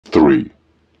3,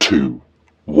 2,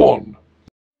 1.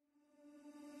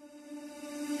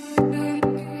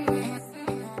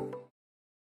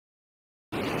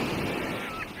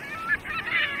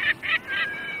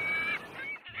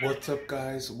 What's up,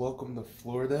 guys? Welcome to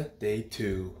Florida, day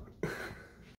 2.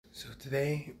 So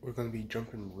today we're going to be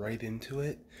jumping right into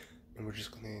it, and we're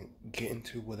just going to get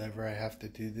into whatever I have to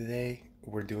do today,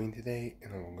 we're doing today,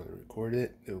 and I'm going to record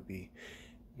it. There will be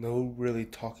no really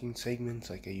talking segments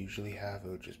like I usually have. It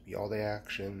will just be all the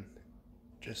action,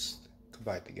 just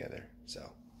combined together. So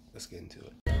let's get into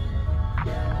it.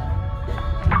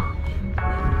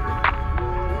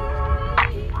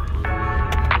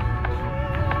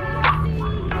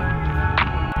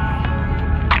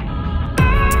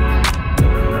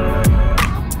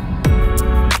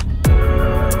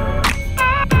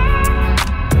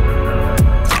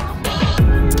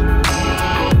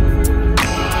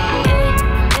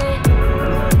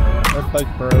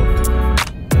 Like broke.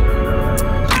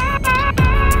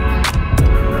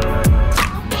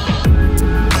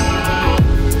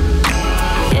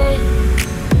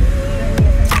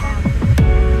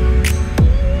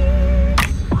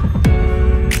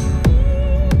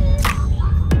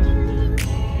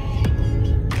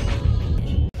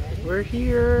 We're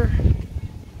here.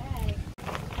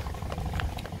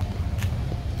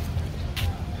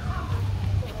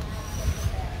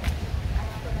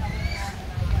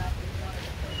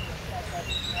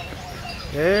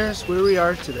 There's where we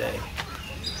are today.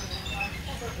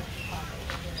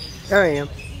 There I am.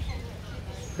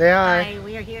 Say hi. Hi,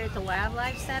 we are here at the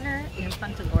Wildlife Center in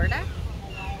Punta Gorda,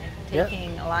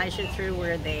 taking Elijah through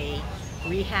where they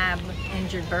rehab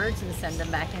injured birds and send them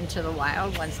back into the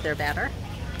wild once they're better.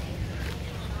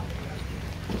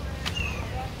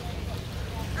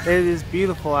 It is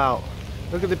beautiful out.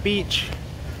 Look at the beach.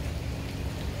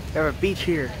 We have a beach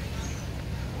here.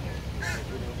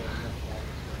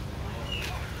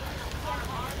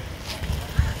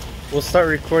 We'll start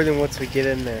recording once we get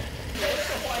in there.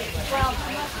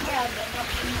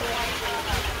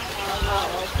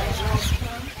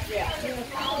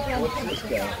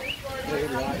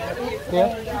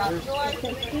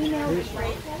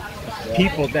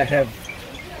 People that have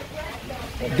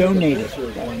donated.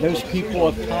 Those people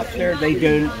up top there, they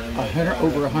donate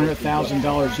over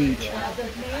 $100,000 each.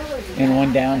 And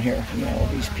one down here, you know,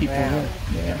 these people here.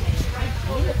 Yeah.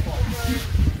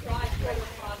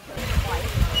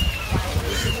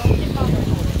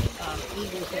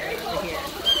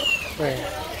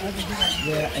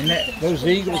 Yeah, and those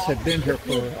eagles have been here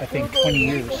for, I think, 20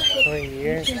 years. 20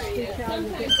 years.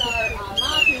 Sometimes our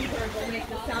mockingbird will make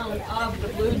the sound of the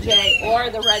blue jay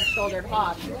or the red-shouldered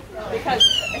hawk, because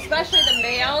especially the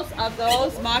males of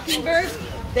those mockingbirds,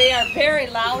 they are very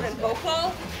loud and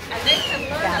vocal, and they can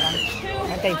learn up to 2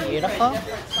 Aren't they beautiful?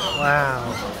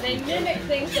 Wow. They mimic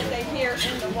things that they hear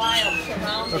in the wild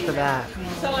surrounding Look at that.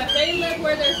 So if they live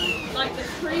where there's like the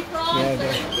tree frogs, Yeah,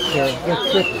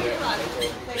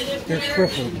 they're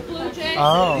crippled. the blue jays,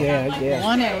 Oh. Yeah.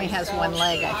 One only has one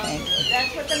leg, I think.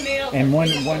 that's what the males. And one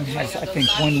has, I think,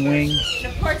 one wing.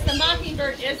 And of course, the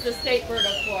mockingbird is the state bird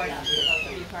of Florida. For those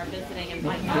of you who are visiting and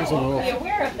might not be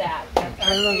aware of that.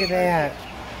 Oh, look at that.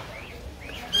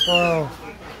 Oh.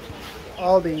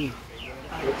 All the...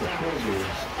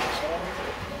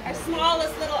 Our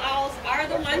smallest little owls are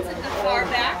the ones at the far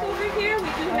back over here. We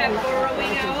do have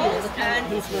burrowing owls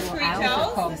and screech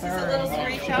owls. This is a little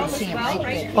screech owl as well,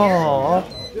 right here. Aw.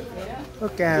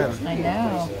 Look at him. I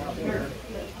know.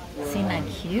 Isn't that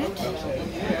cute?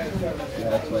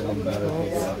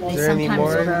 Is there any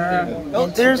more? Oh,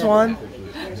 there's one.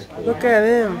 Look at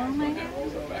him. Oh my God.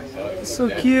 It's so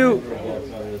cute.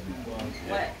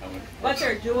 What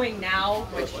they're doing now,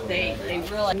 which they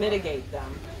really mitigate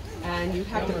them, and you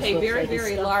have to pay very,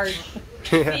 very large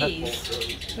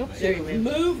fees. They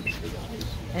move.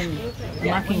 And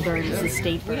Mockingbird is the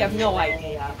state bird. We have no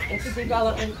idea. It's a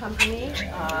development company.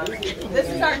 This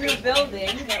is our new building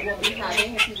that we'll be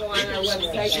having. If you go on our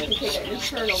website, you can take an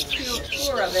internal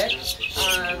tour of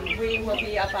it. We will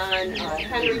be up on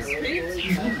Henry Street,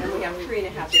 and we have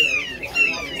 3.5 acres.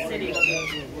 The city will be.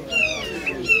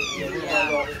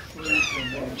 Yeah.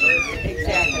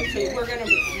 Exactly. So we're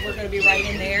gonna be right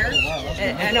in there,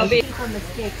 and it'll be. People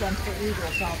mistake them for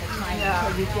eagles all the time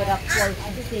until you get up close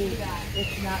and see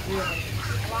it's not really.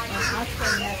 And us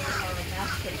from that are a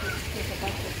mess that just take a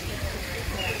bunch of sticks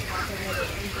and little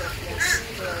eagles that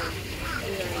are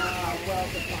very well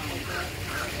defined.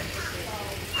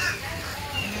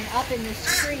 And then up in this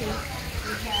tree we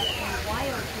have a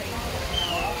wild tree.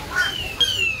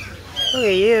 Look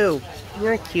at you.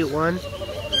 You're a cute one.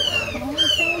 Only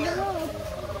saying hello.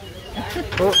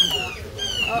 Oh.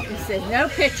 Oh, it says no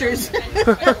pictures.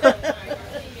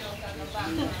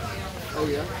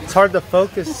 It's hard to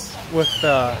focus with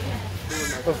the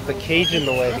cage in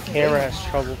the way. The camera has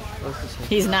trouble focusing.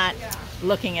 He's not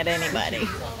looking at anybody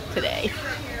today.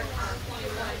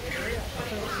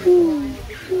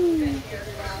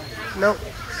 Nope.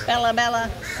 Bella, Bella.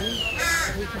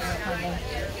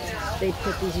 They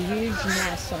put these huge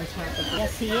nests on top of it.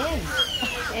 Yes, he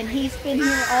is. And he's been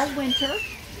here all winter.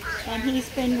 And he's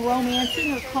been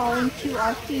romancing or calling to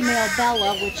our female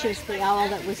Bella, which is the owl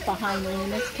that was behind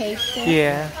Luna's cage there.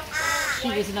 Yeah.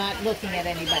 She was not looking at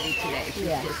anybody today.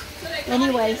 Yeah.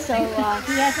 Anyway, so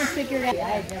he hasn't figured out.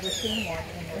 I've never seen one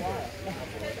in a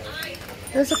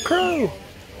while. There's a crow.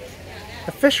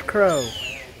 A fish crow.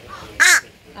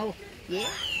 Oh, yeah.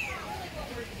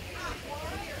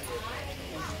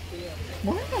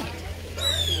 What?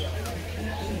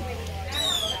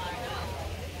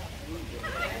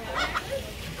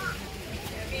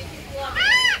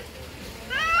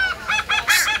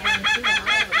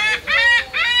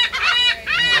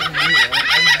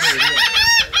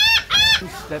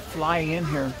 That fly in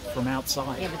here from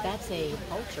outside. Yeah, but that's a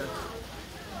vulture.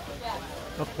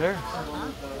 Up there.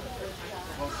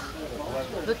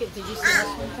 Look at, did you see this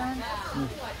one turn?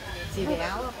 See the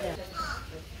owl up there?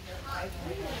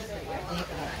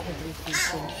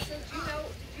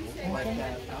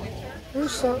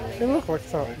 There's something. They look like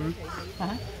something.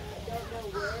 Huh?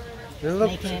 They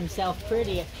look. Making himself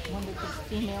pretty. I wonder if it's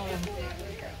female or...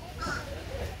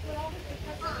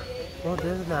 Oh,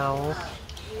 there's an owl.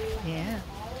 Yeah.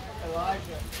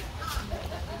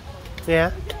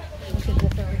 Yeah. Look at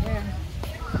this over there.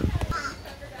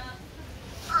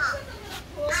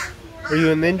 Are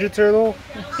you a Ninja Turtle?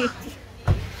 It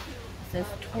says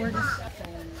tortoise.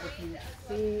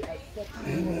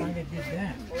 Why they did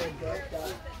that?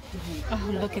 Oh,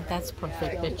 look at that's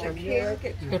perfect picture.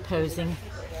 They're posing.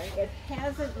 It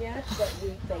hasn't yet, but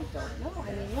they don't know.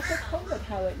 I mean, look at COVID,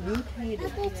 how it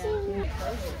mutated.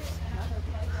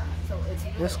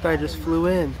 This guy just flew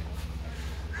in.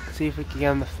 Let's see if we can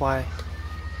get him to fly.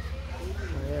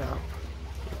 Oh, yeah.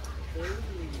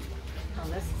 Oh,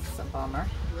 this is a bummer.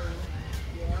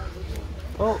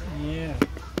 Oh, Yeah.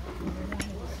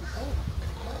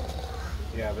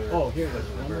 Yeah, they're... Oh, here it is.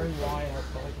 Wondering why our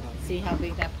pelican. See how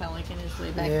big that pelican is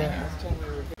way back yeah.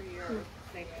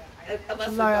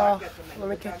 Fly off. Let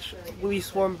me catch at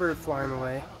least one bird flying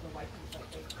away.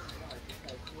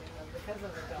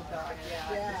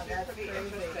 Yeah, that's crazy.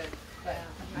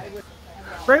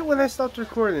 Right when I stopped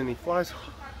recording, he flies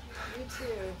off. Me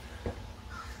too.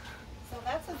 So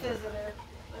that's a visitor.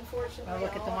 Unfortunately, Oh,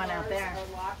 look at the one out there.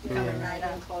 Are locked in a night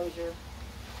enclosure.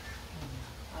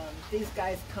 These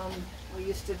guys come. We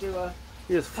used to do a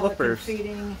He has pelican flippers.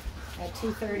 feeding at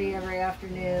 2:30 every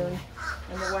afternoon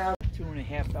in the wild.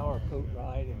 2.5 hour boat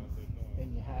ride,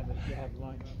 and you have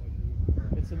lunch.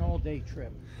 It's an all-day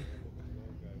trip.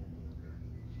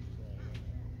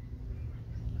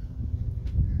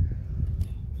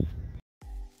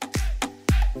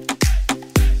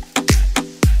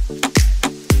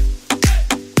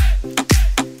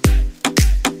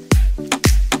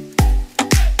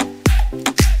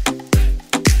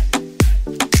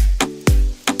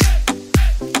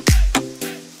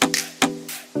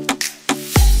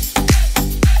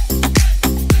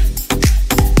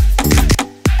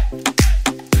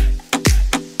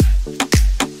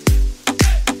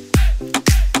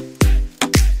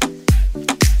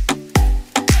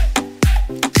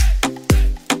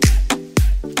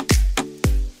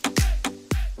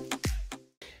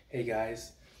 Hey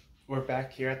guys, we're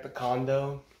back here at the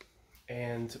condo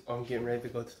and I'm getting ready to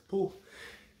go to the pool.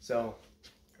 So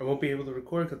I won't be able to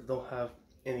record because I don't have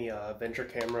any adventure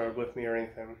camera with me or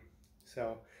anything.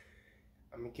 So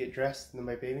I'm gonna get dressed in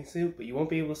my bathing suit, but you won't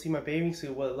be able to see my bathing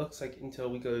suit, what it looks like, until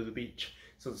we go to the beach.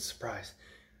 So it's a surprise.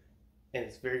 And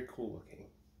it's very cool looking.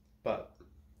 But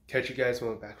catch you guys when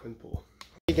we're back from the pool.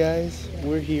 Hey guys,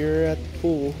 we're here at the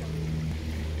pool.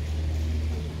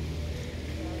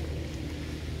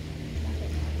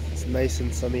 It's nice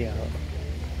and sunny out.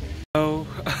 So,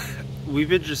 we've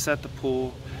been just at the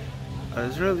pool.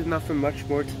 There's really nothing much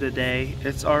more to the day.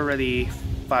 It's already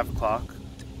 5 o'clock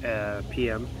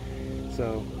p.m.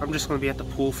 So, I'm just going to be at the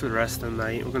pool for the rest of the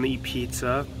night. We're going to eat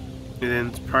pizza. And then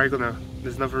it's probably going to...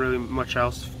 There's nothing really much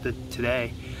else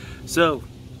today. So,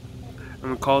 I'm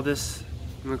going to call this...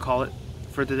 I'm going to call it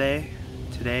for today.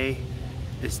 Today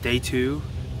is day 2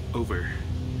 over.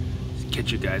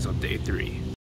 Catch you guys on day 3.